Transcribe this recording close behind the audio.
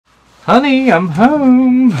Honey, I'm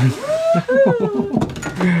home.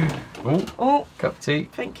 Oh, cup of tea.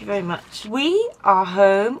 Thank you very much. We are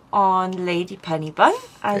home on Lady Pennybun,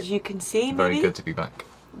 as you can see. Very good to be back.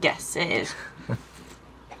 Yes, it is.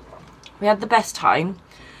 We had the best time.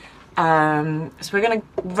 So we're going to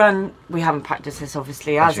run. We haven't practiced this,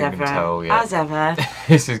 obviously, as you ever. can tell, yeah. As ever.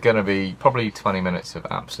 This is going to be probably 20 minutes of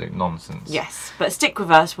absolute nonsense. Yes, but stick with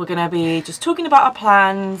us. We're going to be just talking about our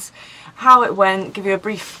plans, how it went, give you a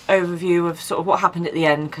brief overview of sort of what happened at the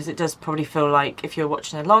end, because it does probably feel like, if you're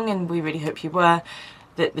watching along, and we really hope you were,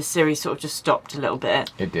 that the series sort of just stopped a little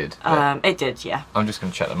bit. It did. It did, yeah. I'm just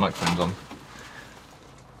going to check the microphone's on.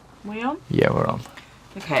 We on? Yeah, we're on.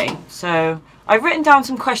 Okay, so I've written down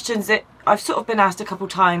some questions that I've sort of been asked a couple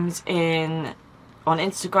times on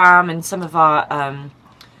Instagram, and some of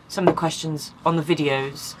the questions on the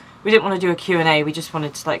videos. We didn't want to do a Q&A, we just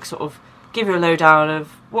wanted to like sort of give you a lowdown of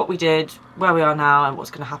what we did, where we are now, and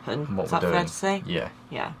what's going to happen. Is that fair to say? Yeah.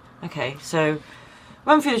 Yeah. Okay, so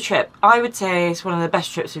run through the trip. I would say it's one of the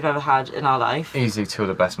best trips we've ever had in our life. Easily two of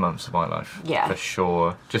the best months of my life. Yeah. For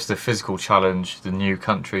sure. Just the physical challenge, the new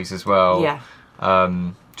countries as well. Yeah.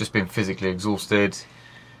 Just being physically exhausted.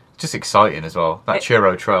 Just exciting as well. That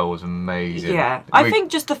Churro Trail was amazing. Yeah, I think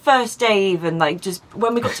just the first day, even like just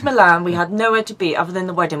when we got to Milan, we had nowhere to be other than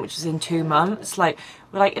the wedding, which was in 2 months. Like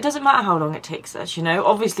we're like, it doesn't matter how long it takes us, you know.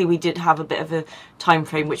 Obviously, we did have a bit of a time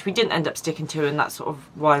frame, which we didn't end up sticking to, and that's sort of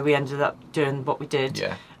why we ended up doing what we did.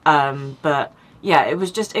 Yeah. But yeah, it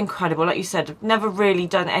was just incredible. Like you said, I've never really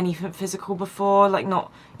done anything physical before. Like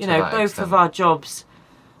not, you know, both of our jobs.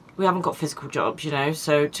 We haven't got physical jobs, you know,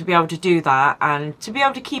 so to be able to do that and to be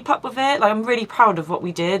able to keep up with it, like I'm really proud of what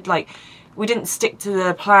we did. Like we didn't stick to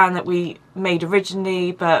the plan that we made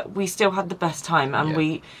originally, but we still had the best time, and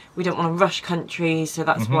we didn't want to rush countries, so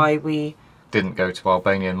that's why we didn't go to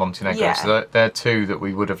Albania and Montenegro. Yeah. So they're two that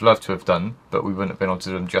we would have loved to have done, but we wouldn't have been able to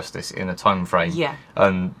do them justice in a time frame. Yeah.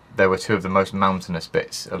 And they were two of the most mountainous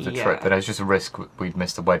bits of the trip, but there's just a risk we'd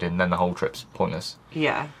missed the wedding, then the whole trip's pointless.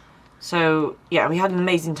 Yeah. So, yeah, we had an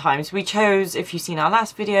amazing time. So we chose, if you've seen our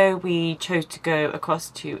last video, we chose to go across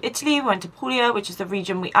to Italy. We went to Puglia, which is the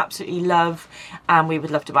region we absolutely love, and we would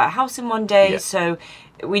love to buy a house in one day. Yeah. So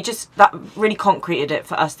we just, that really concreted it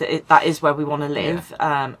for us that that is where we want to live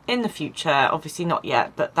in the future. Obviously not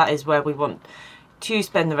yet, but that is where we want to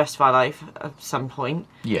spend the rest of our life at some point.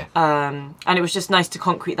 Yeah. And it was just nice to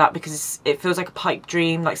concrete that, because it feels like a pipe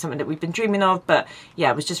dream, like something that we've been dreaming of. But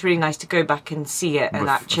yeah, it was just really nice to go back and see it and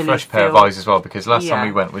actually a fresh pair of eyes as well, because last time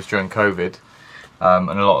we went was during COVID, and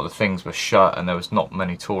a lot of the things were shut, and there was not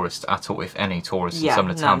many tourists at all, if any tourists in some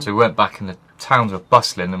of the towns. So we went back and the towns were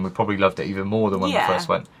bustling, and we probably loved it even more than when we first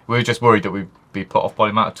went. We were just worried that we'd be put off by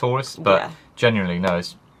the amount of tourists, but genuinely no,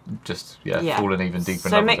 it's just falling even deeper.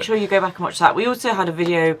 So make sure you go back and watch that. We also had a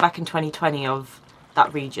video back in 2020 of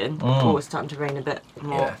that region. Oh, it's starting to rain a bit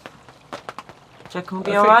more. Yeah. Do you reckon we'll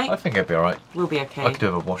be alright? I think it'll be alright. We'll be okay. I could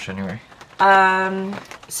do a wash anyway.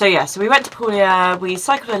 So yeah, so we went to Puglia, we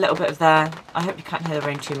cycled a little bit of there. I hope you can't hear the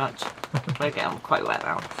rain too much. We're getting quite wet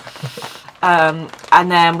now.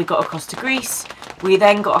 And then we got across to Greece. We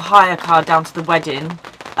then got a hire car down to the wedding,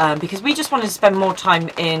 because we just wanted to spend more time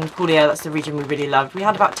in Puglia. That's the region we really loved. We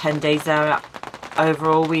had about 10 days there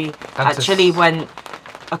overall. We actually went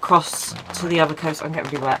across to the other coast. I'm getting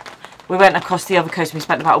really wet. We went across the other coast and we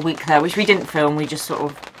spent about a week there, which we didn't film. We just sort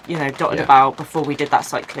of, you know, dotted about before we did that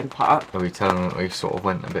cycling part. Well, we tell them that we sort of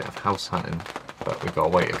went a bit of house hunting, but we've got to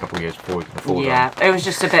wait a couple of years before that. It was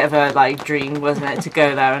just a bit of a like dream, wasn't it, to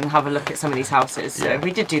go there and have a look at some of these houses. So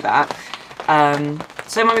we did do that.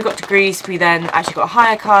 So when we got to Greece, we then actually got a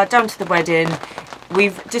hire car down to the wedding.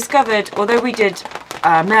 We've discovered, although we did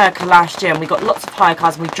America last year and we got lots of hire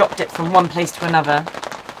cars and we dropped it from one place to another.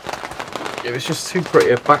 It was just too pretty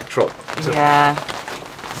a backdrop. Yeah,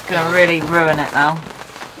 it's going to really ruin it now.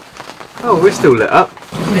 Oh, we're still lit up.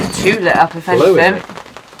 It's too lit up, if anything.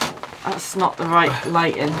 That's not the right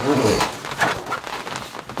lighting.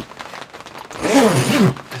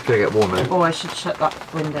 It's going to get warmer. Oh, I should shut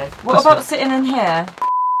that window. What about sitting in here?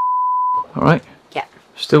 Alright. Yeah.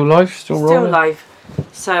 Still live? Still rolling? Still live.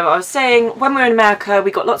 So I was saying, when we were in America, we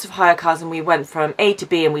got lots of hire cars and we went from A to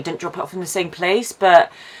B and we didn't drop it off in the same place,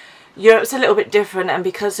 but Europe's a little bit different, and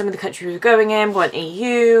because some of the countries we were going in weren't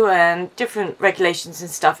EU and different regulations and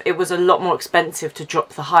stuff, it was a lot more expensive to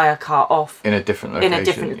drop the hire car off in a different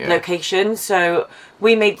location. So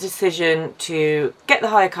we made the decision to get the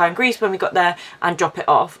hire car in Greece when we got there and drop it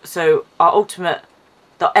off. So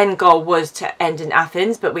the end goal was to end in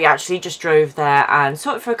Athens, but we actually just drove there and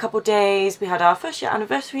saw it for a couple of days. We had our first year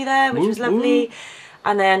anniversary there, which was lovely,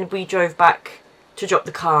 and then we drove back to drop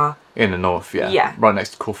the car In the north, yeah. Yeah. Right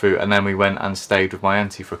next to Corfu. And then we went and stayed with my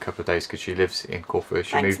auntie for a couple of days because she lives in Corfu.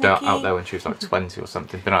 She moved out there when she was like 20 or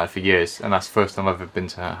something. Been out there for years. And that's the first time I've ever been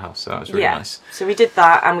to her house. So that was really nice. So we did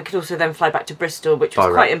that, and we could also then fly back to Bristol, which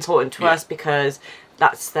was quite important to us because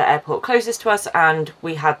that's the airport closest to us, and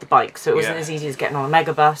we had the bike. So it wasn't as easy as getting on a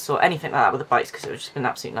megabus or anything like that with the bikes because it was just an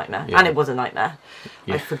absolute nightmare. And it was a nightmare.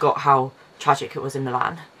 I forgot how tragic it was in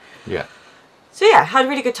Milan. Yeah. So yeah, had a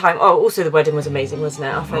really good time. Oh, also the wedding was amazing, wasn't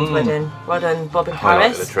it? Our friend's wedding. Well done, Bob and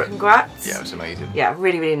Paris. The trip. Congrats. Yeah, it was amazing. Yeah,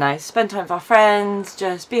 really, really nice. Spend time with our friends,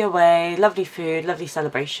 just be away, lovely food, lovely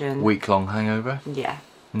celebration. Week-long hangover. Yeah.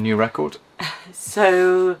 New record.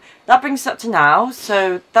 So that brings us up to now.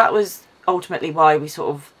 So that was ultimately why we sort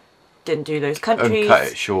of didn't do those countries. And cut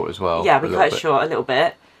it short as well. Yeah, we cut it short a little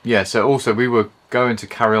bit. Yeah, so also we were going to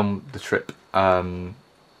carry on the trip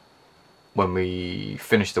when we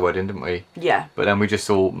finished the wedding, didn't we? Yeah. But then we just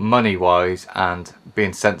saw money-wise and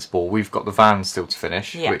being sensible, we've got the van still to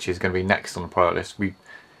finish, which is going to be next on the priority list.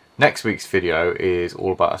 Next week's video is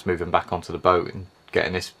all about us moving back onto the boat and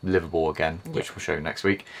getting this livable again, which we'll show you next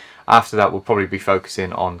week. After that, we'll probably be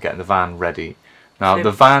focusing on getting the van ready. Now,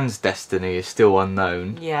 the van's destiny is still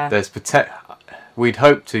unknown. Yeah. We'd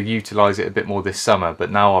hope to utilise it a bit more this summer,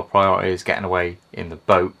 but now our priority is getting away in the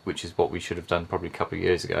boat, which is what we should have done probably a couple of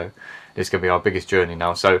years ago. It's going to be our biggest journey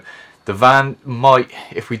now. So the van might,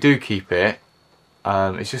 if we do keep it,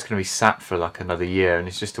 it's just going to be sat for like another year, and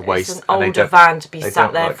it's just a waste. It's an older van to be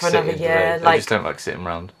sat there for another year. They just don't like sitting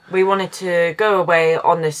around. We wanted to go away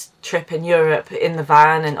on this trip in Europe in the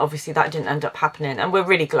van, and obviously that didn't end up happening. And we're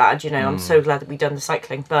really glad, you know, I'm so glad that we've done the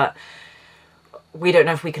cycling, but we don't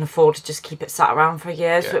know if we can afford to just keep it sat around for a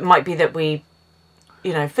year. So it might be that we,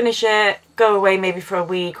 you know, finish it, go away maybe for a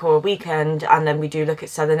week or a weekend, and then we do look at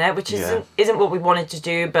selling it, which isn't what we wanted to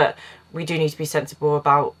do, but we do need to be sensible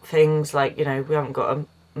about things. Like, you know, we haven't got a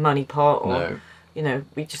money pot, or you know,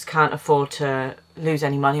 we just can't afford to lose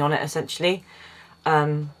any money on it, essentially.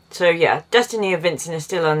 So yeah, destiny of Vincent is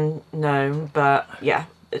still unknown, but yeah,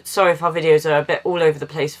 sorry if our videos are a bit all over the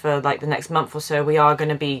place for like the next month or so. We are going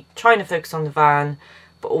to be trying to focus on the van,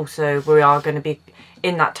 but also we are going to be,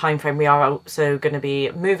 in that time frame, we are also going to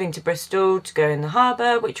be moving to Bristol to go in the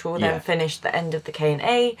harbour, which will then finish the end of the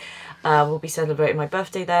K&A. We'll be celebrating my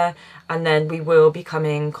birthday there, and then we will be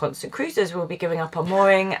becoming constant cruisers. We'll be giving up our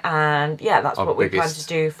mooring, and yeah, that's what we plan to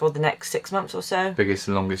do for the next 6 months or so. Biggest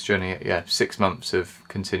and longest journey, 6 months of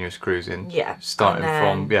continuous cruising. Yeah. Starting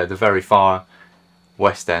from the very far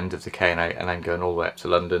west end of the K&A and then going all the way up to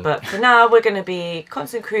London. But for now, we're going to be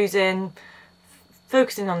constant cruising,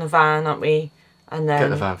 focusing on the van, aren't we? And then get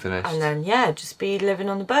the van finished. And then just be living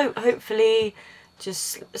on the boat, hopefully.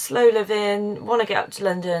 Just slow living, want to get up to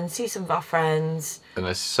London, see some of our friends. And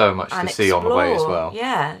there's so much to see on the way as well.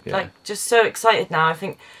 Yeah, like just so excited now. I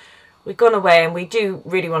think we've gone away and we do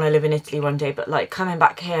really want to live in Italy one day, but like coming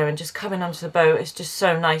back here and just coming onto the boat, it's just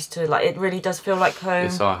so nice to, like, it really does feel like home.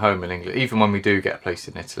 It's our home in England. Even when we do get a place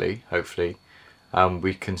in Italy, hopefully,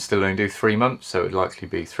 we can still only do 3 months, so it would likely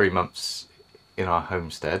be 3 months in our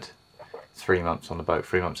homestead. 3 months on the boat,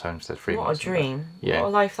 3 months homestead, 3 months. What a dream. Yeah. What a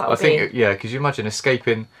life that would be. I think, because you imagine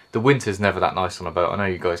escaping. The winter's never that nice on a boat. I know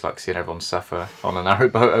you guys like seeing everyone suffer on a narrow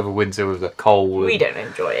boat over winter with the cold. We don't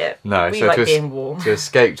enjoy it. No, we so like being warm. To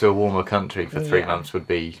escape to a warmer country for 3 months would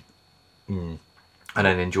be. And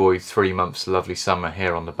then enjoy 3 months of lovely summer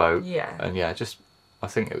here on the boat. Yeah. And I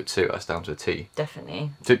think it would suit us down to a T. Definitely.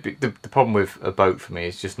 The problem with a boat for me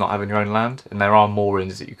is just not having your own land. And there are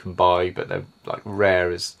moorings that you can buy, but they're like rare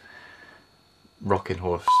as rocking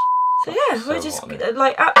horse. So yeah, we're just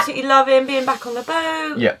like absolutely loving being back on the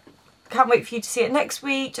boat. Yeah. Can't wait for you to see it next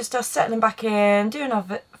week. Just us settling back in,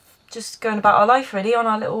 just going about our life really on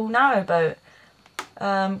our little narrow boat.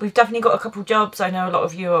 We've definitely got a couple jobs. I know a lot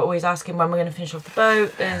of you are always asking when we're going to finish off the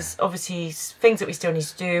boat. There's obviously things that we still need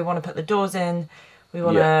to do. Want to put the doors in. We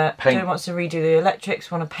want to. Joe wants to redo the electrics.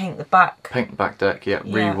 Want to paint the back. Paint the back deck. Yeah.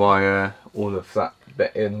 Rewire all of that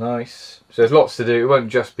bit in nice. So there's lots to do. It won't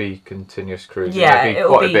just be continuous cruising. Yeah,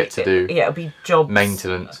 it'll be quite a bit to do. Yeah, it'll be jobs,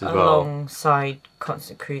 maintenance as well, alongside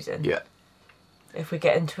constant cruising. Yeah. If we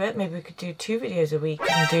get into it, maybe we could do 2 videos a week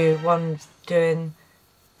and do one doing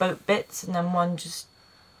boat bits and then one just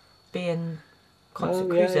being constant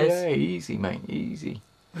cruisers. Yeah, easy, mate, easy.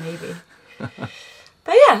 Maybe.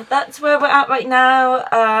 But yeah, that's where we're at right now.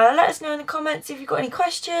 Let us know in the comments if you've got any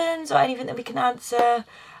questions or anything that we can answer.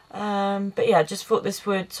 But yeah, just thought this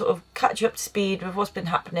would sort of catch you up to speed with what's been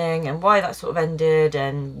happening and why that sort of ended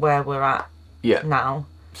and where we're at now.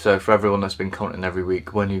 So for everyone that's been commenting every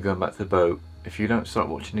week, when you're going back to the boat, if you don't start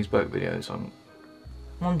watching these boat videos, I'm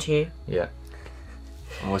on to you. Yeah.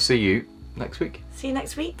 And we'll see you next week. See you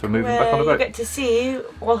next week. For moving back on the boat. You get to see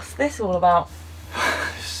what's this all about.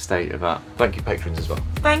 State of that. Thank you, patrons, as well.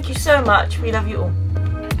 Thank you so much. We love you all.